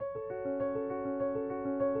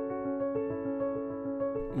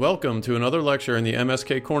Welcome to another lecture in the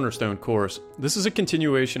MSK Cornerstone course. This is a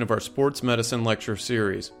continuation of our sports medicine lecture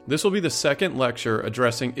series. This will be the second lecture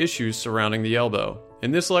addressing issues surrounding the elbow.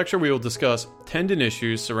 In this lecture, we will discuss tendon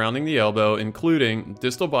issues surrounding the elbow, including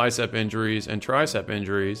distal bicep injuries and tricep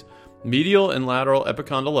injuries, medial and lateral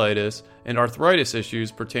epicondylitis, and arthritis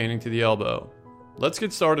issues pertaining to the elbow. Let's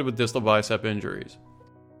get started with distal bicep injuries.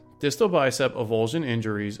 Distal bicep avulsion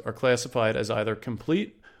injuries are classified as either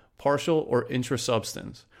complete, partial, or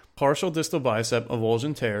intrasubstance. Partial distal bicep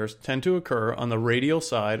avulsion tears tend to occur on the radial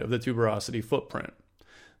side of the tuberosity footprint.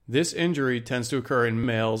 This injury tends to occur in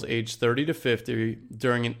males aged 30 to 50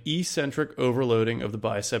 during an eccentric overloading of the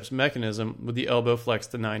biceps mechanism with the elbow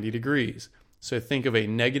flexed to 90 degrees. So think of a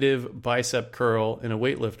negative bicep curl in a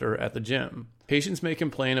weightlifter at the gym. Patients may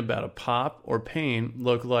complain about a pop or pain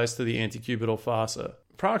localized to the antecubital fossa.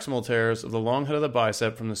 Proximal tears of the long head of the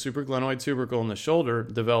bicep from the supraglenoid tubercle in the shoulder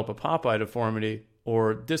develop a Popeye deformity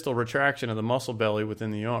or distal retraction of the muscle belly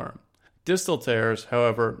within the arm. Distal tears,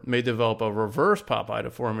 however, may develop a reverse Popeye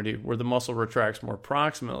deformity where the muscle retracts more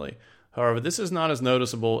proximally. However, this is not as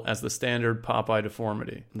noticeable as the standard Popeye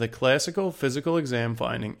deformity. The classical physical exam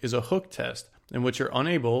finding is a hook test in which you're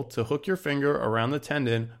unable to hook your finger around the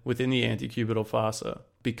tendon within the antecubital fossa.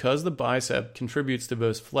 Because the bicep contributes to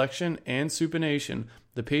both flexion and supination,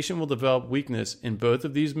 the patient will develop weakness in both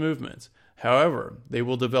of these movements. However, they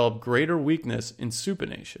will develop greater weakness in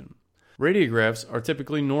supination. Radiographs are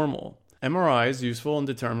typically normal. MRI is useful in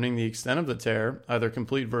determining the extent of the tear, either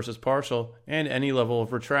complete versus partial, and any level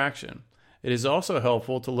of retraction. It is also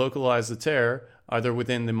helpful to localize the tear, either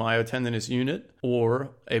within the myotendinous unit or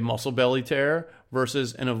a muscle belly tear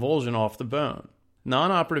versus an avulsion off the bone.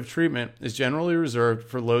 Non-operative treatment is generally reserved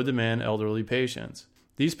for low-demand elderly patients.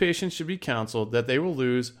 These patients should be counseled that they will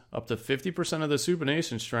lose up to 50% of their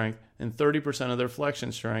supination strength and 30% of their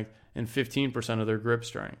flexion strength and 15% of their grip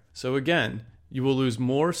strength. So again, you will lose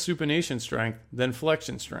more supination strength than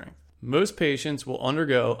flexion strength. Most patients will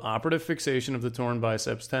undergo operative fixation of the torn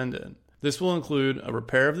biceps tendon. This will include a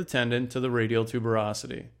repair of the tendon to the radial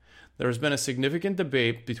tuberosity. There has been a significant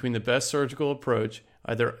debate between the best surgical approach,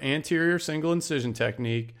 either anterior single incision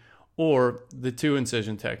technique or the two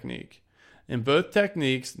incision technique. In both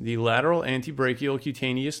techniques, the lateral antebrachial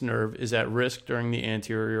cutaneous nerve is at risk during the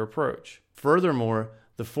anterior approach. Furthermore,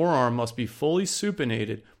 the forearm must be fully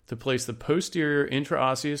supinated to place the posterior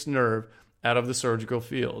intraosseous nerve out of the surgical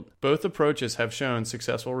field. Both approaches have shown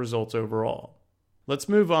successful results overall. Let's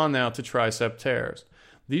move on now to tricep tears.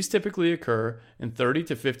 These typically occur in 30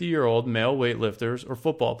 to 50-year-old male weightlifters or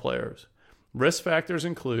football players. Risk factors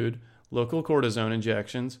include local cortisone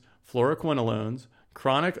injections, fluoroquinolones,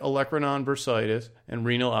 chronic olecranon bursitis, and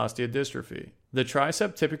renal osteodystrophy. The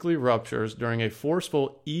tricep typically ruptures during a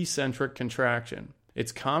forceful eccentric contraction.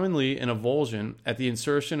 It's commonly an avulsion at the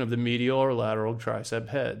insertion of the medial or lateral tricep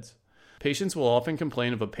heads. Patients will often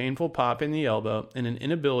complain of a painful pop in the elbow and an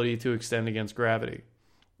inability to extend against gravity.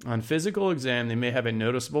 On physical exam, they may have a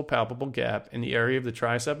noticeable palpable gap in the area of the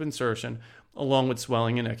tricep insertion, along with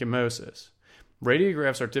swelling and ecchymosis.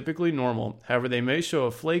 Radiographs are typically normal, however they may show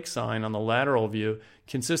a flake sign on the lateral view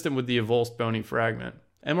consistent with the avulsed bony fragment.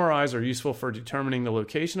 MRIs are useful for determining the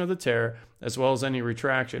location of the tear as well as any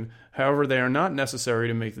retraction, however they are not necessary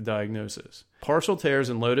to make the diagnosis. Partial tears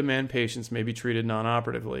in low-demand patients may be treated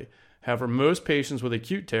non-operatively. However, most patients with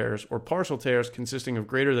acute tears or partial tears consisting of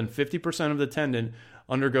greater than 50% of the tendon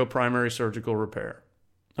undergo primary surgical repair.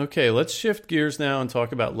 Okay, let's shift gears now and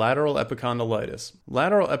talk about lateral epicondylitis.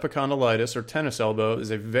 Lateral epicondylitis, or tennis elbow, is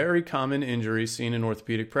a very common injury seen in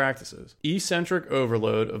orthopedic practices. Eccentric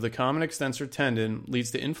overload of the common extensor tendon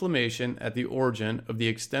leads to inflammation at the origin of the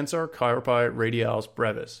extensor carpi radialis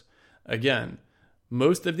brevis. Again,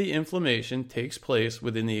 most of the inflammation takes place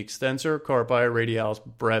within the extensor carpi radialis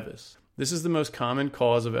brevis. This is the most common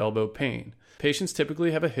cause of elbow pain. Patients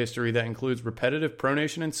typically have a history that includes repetitive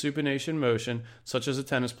pronation and supination motion, such as a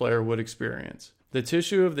tennis player would experience. The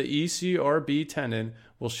tissue of the ECRB tendon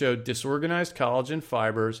will show disorganized collagen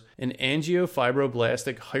fibers and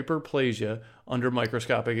angiofibroblastic hyperplasia under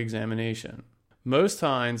microscopic examination. Most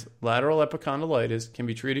times, lateral epicondylitis can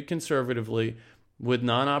be treated conservatively with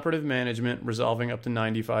non-operative management resolving up to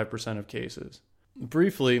 95% of cases.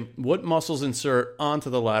 Briefly, what muscles insert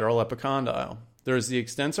onto the lateral epicondyle? There is the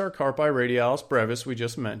extensor carpi radialis brevis we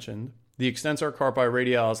just mentioned, the extensor carpi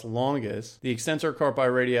radialis longus, the extensor carpi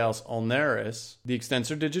radialis ulnaris, the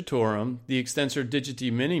extensor digitorum, the extensor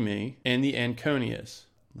digiti minimi, and the anconeus.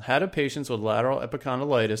 How do patients with lateral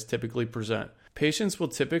epicondylitis typically present? Patients will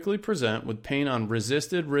typically present with pain on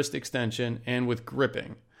resisted wrist extension and with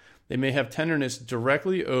gripping. They may have tenderness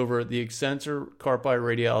directly over the extensor carpi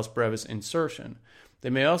radialis brevis insertion. They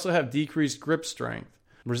may also have decreased grip strength.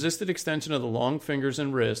 Resisted extension of the long fingers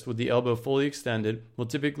and wrist with the elbow fully extended will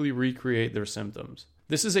typically recreate their symptoms.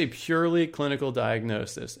 This is a purely clinical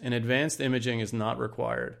diagnosis, and advanced imaging is not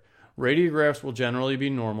required. Radiographs will generally be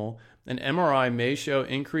normal, and MRI may show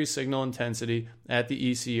increased signal intensity at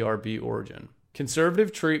the ECRB origin.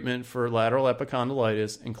 Conservative treatment for lateral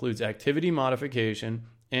epicondylitis includes activity modification,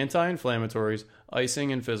 anti-inflammatories,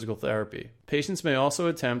 icing, and physical therapy. Patients may also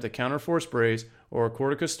attempt a counterforce brace or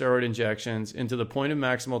corticosteroid injections into the point of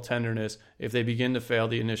maximal tenderness if they begin to fail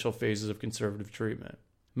the initial phases of conservative treatment.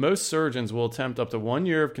 Most surgeons will attempt up to 1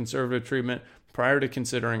 year of conservative treatment prior to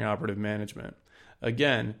considering operative management.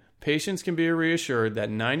 Again, patients can be reassured that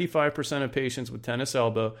 95% of patients with tennis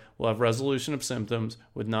elbow will have resolution of symptoms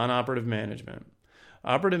with non-operative management.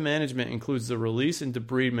 Operative management includes the release and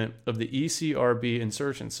debridement of the ECRB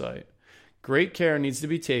insertion site. Great care needs to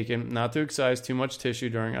be taken not to excise too much tissue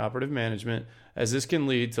during operative management, as this can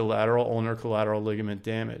lead to lateral ulnar collateral ligament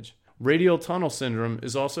damage. Radial tunnel syndrome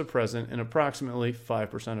is also present in approximately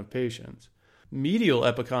 5% of patients. Medial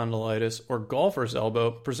epicondylitis, or golfer's elbow,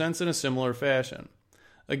 presents in a similar fashion.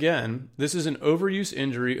 Again, this is an overuse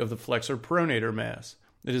injury of the flexor pronator mass.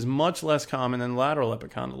 It is much less common than lateral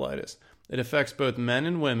epicondylitis. It affects both men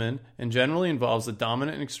and women and generally involves the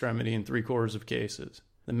dominant extremity in 3/4 of cases.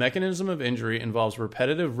 The mechanism of injury involves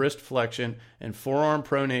repetitive wrist flexion and forearm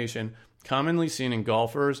pronation, commonly seen in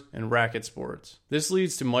golfers and racket sports. This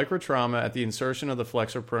leads to microtrauma at the insertion of the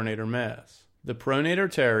flexor pronator mass. The pronator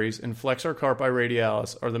teres and flexor carpi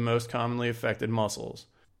radialis are the most commonly affected muscles.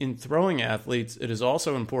 In throwing athletes, it is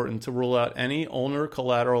also important to rule out any ulnar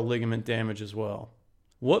collateral ligament damage as well.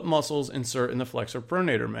 What muscles insert in the flexor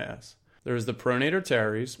pronator mass? There is the pronator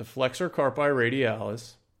teres, the flexor carpi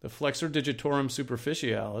radialis, the flexor digitorum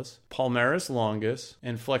superficialis, palmaris longus,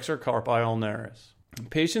 and flexor carpi ulnaris.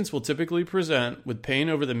 Patients will typically present with pain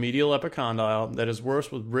over the medial epicondyle that is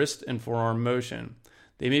worse with wrist and forearm motion.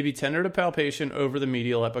 They may be tender to palpation over the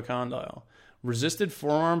medial epicondyle. Resisted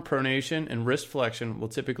forearm pronation and wrist flexion will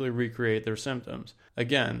typically recreate their symptoms.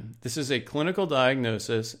 Again, this is a clinical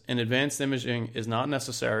diagnosis, and advanced imaging is not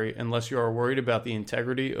necessary unless you are worried about the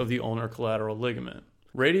integrity of the ulnar collateral ligament.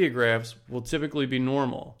 Radiographs will typically be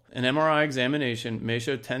normal. An MRI examination may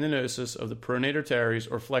show tendinosis of the pronator teres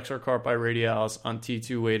or flexor carpi radialis on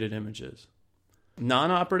T2 weighted images.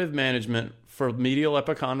 Non-operative management for medial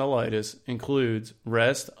epicondylitis includes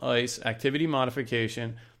rest, ice, activity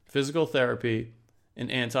modification, physical therapy,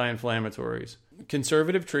 and anti-inflammatories.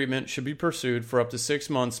 Conservative treatment should be pursued for up to 6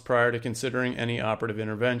 months prior to considering any operative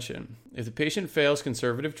intervention. If the patient fails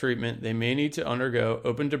conservative treatment, they may need to undergo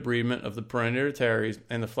open debridement of the pronator teres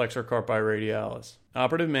and the flexor carpi radialis.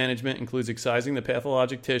 Operative management includes excising the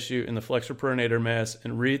pathologic tissue in the flexor pronator mass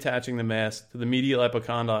and reattaching the mass to the medial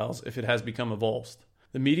epicondyles if it has become avulsed.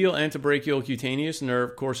 The medial antebrachial cutaneous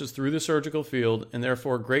nerve courses through the surgical field, and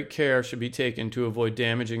therefore great care should be taken to avoid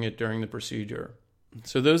damaging it during the procedure.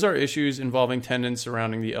 So those are issues involving tendons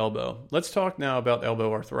surrounding the elbow. Let's talk now about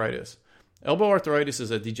elbow arthritis. Elbow arthritis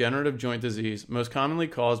is a degenerative joint disease most commonly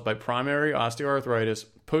caused by primary osteoarthritis,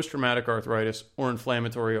 post-traumatic arthritis, or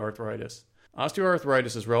inflammatory arthritis.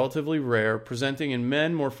 Osteoarthritis is relatively rare, presenting in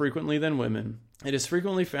men more frequently than women. It is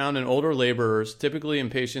frequently found in older laborers, typically in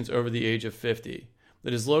patients over the age of 50.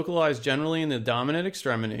 It is localized generally in the dominant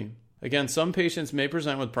extremity. Again, some patients may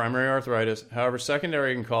present with primary arthritis. However,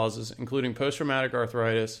 secondary causes, including post-traumatic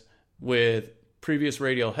arthritis with previous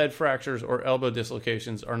radial head fractures or elbow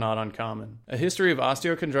dislocations, are not uncommon. A history of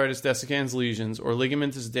osteochondritis dissecans lesions or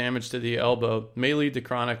ligamentous damage to the elbow may lead to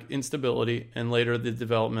chronic instability and later the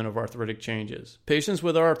development of arthritic changes. Patients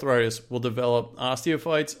with arthritis will develop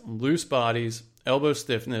osteophytes, loose bodies, elbow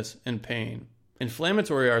stiffness, and pain.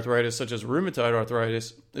 Inflammatory arthritis, such as rheumatoid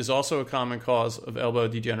arthritis, is also a common cause of elbow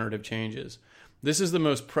degenerative changes. This is the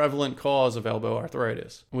most prevalent cause of elbow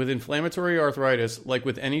arthritis. With inflammatory arthritis, like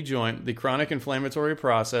with any joint, the chronic inflammatory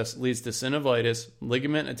process leads to synovitis,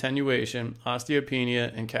 ligament attenuation,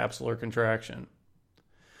 osteopenia, and capsular contraction.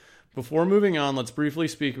 Before moving on, let's briefly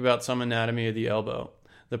speak about some anatomy of the elbow.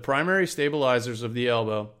 The primary stabilizers of the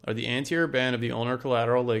elbow are the anterior band of the ulnar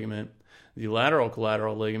collateral ligament, the lateral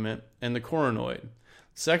collateral ligament, and the coronoid.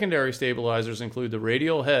 Secondary stabilizers include the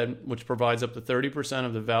radial head, which provides up to 30%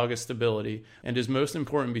 of the valgus stability and is most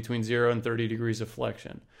important between 0 and 30 degrees of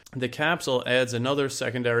flexion. The capsule adds another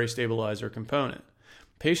secondary stabilizer component.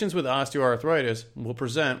 Patients with osteoarthritis will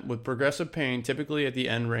present with progressive pain typically at the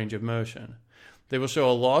end range of motion. They will show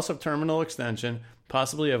a loss of terminal extension,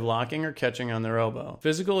 possibly have locking or catching on their elbow.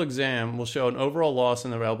 Physical exam will show an overall loss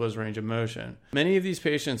in their elbow's range of motion. Many of these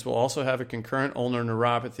patients will also have a concurrent ulnar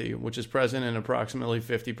neuropathy, which is present in approximately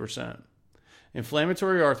 50%.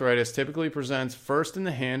 Inflammatory arthritis typically presents first in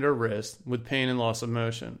the hand or wrist with pain and loss of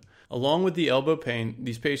motion. Along with the elbow pain,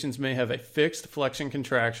 these patients may have a fixed flexion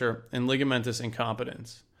contracture and ligamentous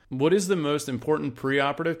incompetence. What is the most important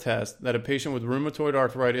preoperative test that a patient with rheumatoid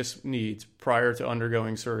arthritis needs prior to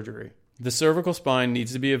undergoing surgery? The cervical spine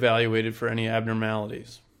needs to be evaluated for any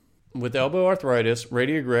abnormalities. With elbow arthritis,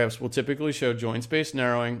 radiographs will typically show joint space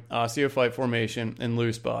narrowing, osteophyte formation, and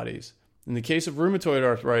loose bodies. In the case of rheumatoid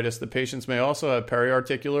arthritis, the patients may also have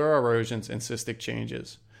periarticular erosions and cystic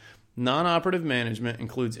changes. Non-operative management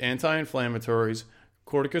includes anti-inflammatories,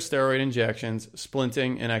 corticosteroid injections,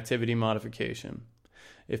 splinting, and activity modification.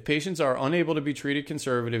 If patients are unable to be treated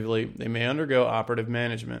conservatively, they may undergo operative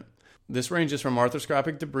management. This ranges from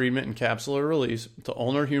arthroscopic debridement and capsular release to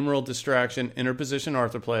ulnar humeral distraction, interposition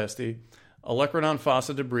arthroplasty, olecranon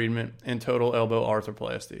fossa debridement, and total elbow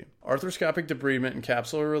arthroplasty. Arthroscopic debridement and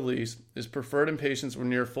capsular release is preferred in patients with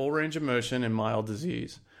near full range of motion and mild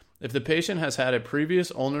disease. If the patient has had a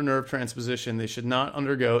previous ulnar nerve transposition, they should not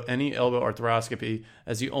undergo any elbow arthroscopy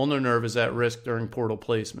as the ulnar nerve is at risk during portal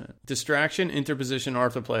placement. Distraction interposition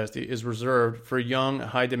arthroplasty is reserved for young,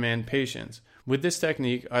 high-demand patients. With this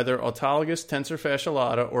technique, either autologous tensor fascia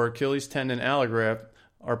lata or Achilles tendon allograft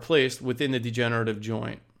are placed within the degenerative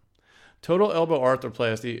joint. Total elbow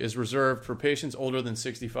arthroplasty is reserved for patients older than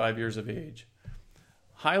 65 years of age.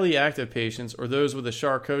 Highly active patients or those with a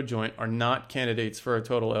Charcot joint are not candidates for a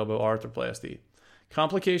total elbow arthroplasty.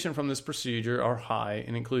 Complications from this procedure are high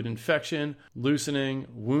and include infection, loosening,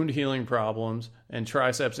 wound healing problems, and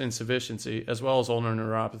triceps insufficiency, as well as ulnar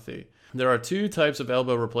neuropathy. There are two types of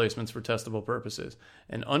elbow replacements for testable purposes: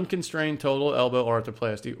 an unconstrained total elbow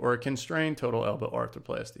arthroplasty or a constrained total elbow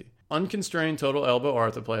arthroplasty. Unconstrained total elbow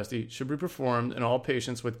arthroplasty should be performed in all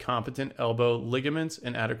patients with competent elbow ligaments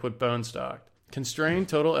and adequate bone stock. Constrained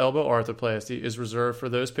total elbow arthroplasty is reserved for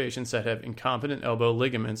those patients that have incompetent elbow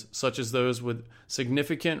ligaments, such as those with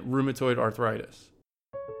significant rheumatoid arthritis.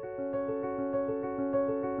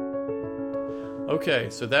 Okay,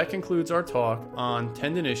 so that concludes our talk on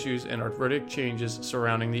tendon issues and arthritic changes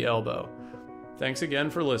surrounding the elbow. Thanks again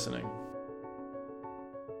for listening.